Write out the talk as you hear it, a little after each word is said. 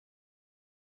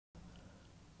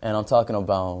And I'm talking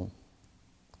about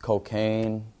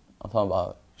cocaine, I'm talking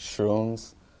about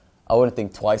shrooms. I wouldn't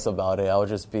think twice about it. I would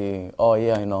just be, oh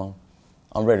yeah,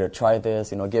 I'm ready to try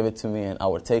this, give it to me, and I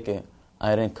would take it.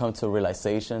 I didn't come to a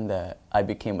realization that I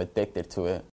became addicted to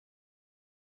it.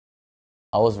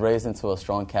 I was raised into a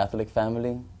strong Catholic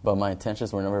family, but my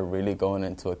intentions were never really going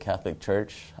into a Catholic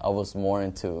church. I was more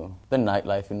into the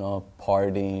nightlife,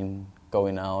 partying,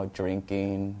 going out,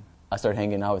 drinking. I started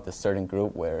hanging out with a certain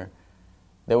group where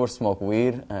they would smoke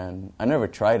weed, and I never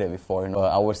tried it before.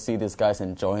 I would see these guys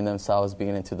enjoying themselves,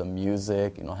 being into the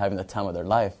music, having the time of their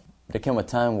life. There came a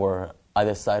time where I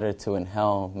decided to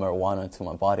inhale marijuana into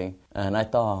my body, and I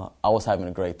thought I was having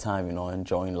a great time,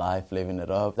 enjoying life, living it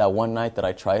up. That one night that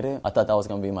I tried it, I thought that was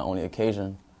going to be my only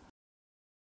occasion.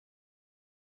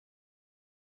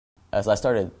 As I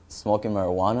started smoking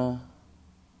marijuana,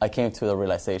 I came to the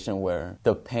realization where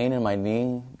the pain in my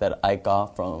knee that I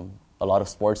got from a lot of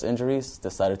sports injuries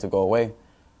decided to go away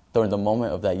during the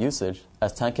moment of that usage.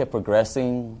 As time kept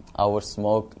progressing, I would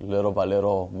smoke little by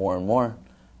little, more and more,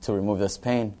 to remove this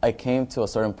pain. I came to a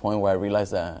certain point where I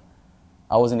realized that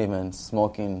I wasn't even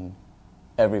smoking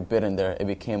every bit in there. It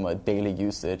became a daily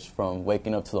usage, from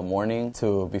waking up to the morning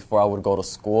to before I would go to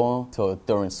school, to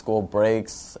during school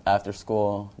breaks, after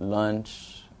school,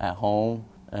 lunch, at home,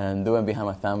 and doing behind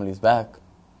my family's back.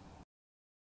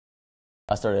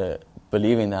 I started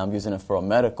believing that I'm using it for a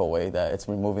medical way, that it's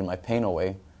removing my pain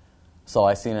away. So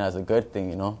I seen it as a good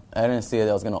thing, I didn't see it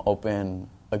that I was going to open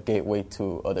a gateway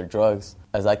to other drugs.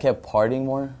 As I kept partying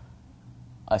more,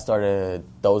 I started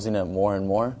dosing it more and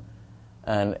more,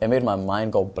 and it made my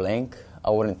mind go blank. I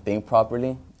wouldn't think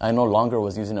properly. I no longer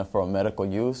was using it for a medical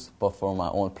use, but for my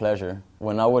own pleasure.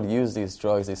 When I would use these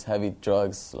drugs, these heavy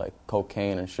drugs like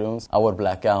cocaine and shrooms, I would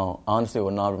black out. I honestly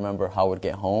would not remember how I would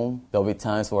get home. There'll be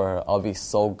times where I'll be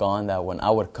so gone that when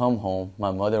I would come home,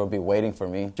 my mother would be waiting for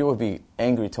me. She would be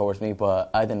angry towards me, but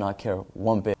I did not care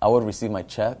one bit. I would receive my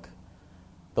check.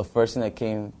 The first thing that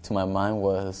came to my mind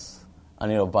was, I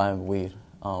need to buy weed.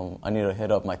 I need to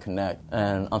hit up my Connect.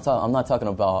 And I'm not talking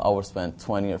about I would spend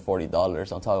 $20 or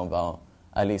 $40. I'm talking about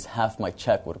at least half my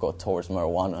check would go towards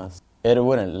marijuana. It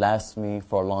wouldn't last me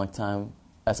for a long time.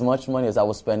 As much money as I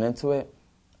would spend into it,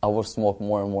 I would smoke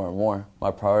more and more and more.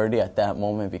 My priority at that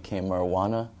moment became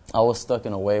marijuana. I was stuck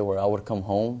in a way where I would come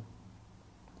home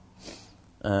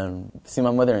and see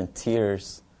my mother in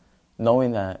tears,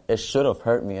 knowing that it should have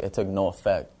hurt me. It took no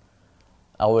effect.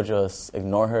 I would just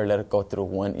ignore her, let it go through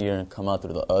one ear and come out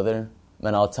through the other.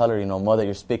 And I'll tell her, Mother,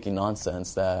 you're speaking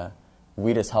nonsense, that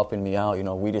weed is helping me out,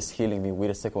 weed is healing me, weed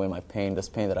is taking away my pain, this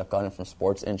pain that I've gotten from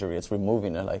sports injury, it's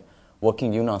removing it. Like, what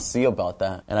can you not see about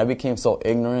that? And I became so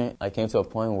ignorant, I came to a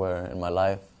point where in my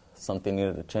life, something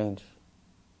needed to change.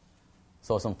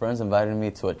 So some friends invited me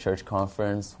to a church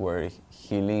conference where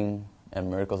healing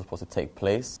and miracles were supposed to take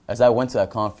place. As I went to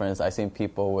that conference, I seen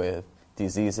people with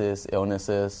diseases,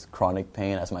 illnesses, chronic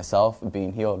pain as myself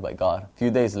being healed by God. A few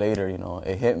days later,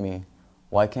 it hit me.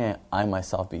 Why can't I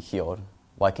myself be healed?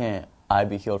 Why can't I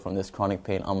be healed from this chronic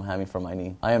pain I'm having from my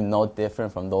knee? I am no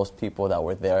different from those people that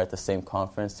were there at the same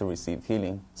conference to receive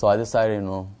healing. So I decided,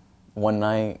 one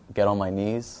night, get on my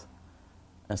knees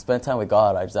and spend time with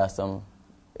God. I just asked him,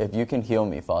 if you can heal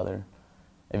me, Father,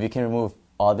 if you can remove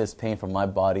all this pain from my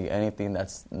body, anything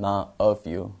that's not of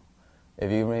you,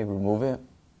 if you may remove it,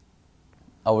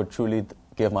 I would truly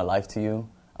give my life to you.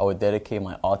 I would dedicate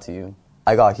my all to you.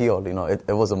 I got healed,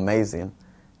 it was amazing.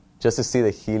 Just to see the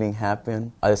healing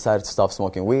happen, I decided to stop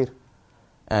smoking weed.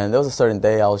 And there was a certain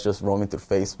day I was just roaming through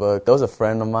Facebook. There was a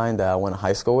friend of mine that I went to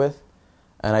high school with,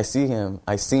 and I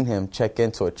seen him check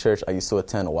into a church I used to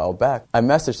attend a while back. I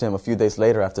messaged him a few days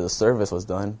later after the service was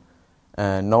done,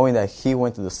 and knowing that he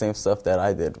went through the same stuff that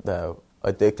I did, that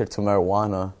addicted to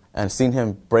marijuana, and seeing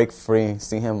him break free,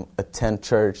 seeing him attend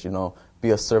church, be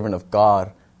a servant of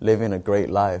God, living a great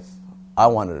life. I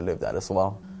wanted to live that as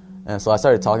well. And so I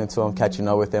started talking to him, catching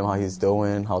up with him, how he's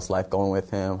doing, how's life going with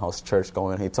him, how's church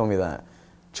going. He told me that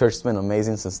church's been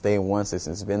amazing since day one, since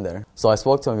he's been there. So I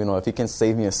spoke to him, if he can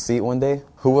save me a seat one day,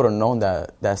 who would have known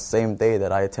that that same day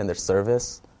that I attended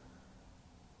service,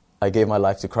 I gave my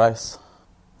life to Christ.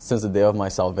 Since the day of my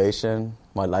salvation,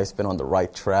 my life's been on the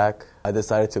right track. I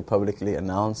decided to publicly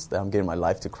announce that I'm giving my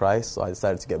life to Christ, so I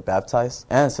decided to get baptized.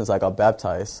 And since I got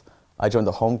baptized, I joined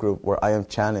the home group where I am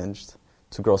challenged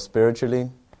to grow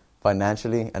spiritually,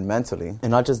 financially, and mentally.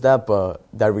 And not just that, but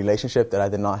that relationship that I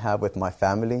did not have with my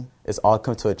family is all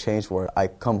come to a change where I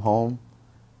come home,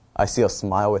 I see a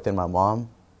smile within my mom.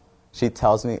 She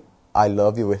tells me, I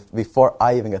love you before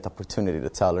I even get the opportunity to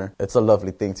tell her. It's a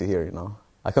lovely thing to hear,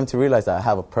 I come to realize that I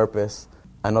have a purpose.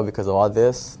 I know because of all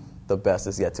this, the best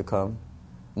is yet to come.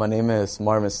 My name is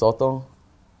Marvin Soto,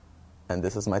 and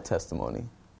this is my testimony.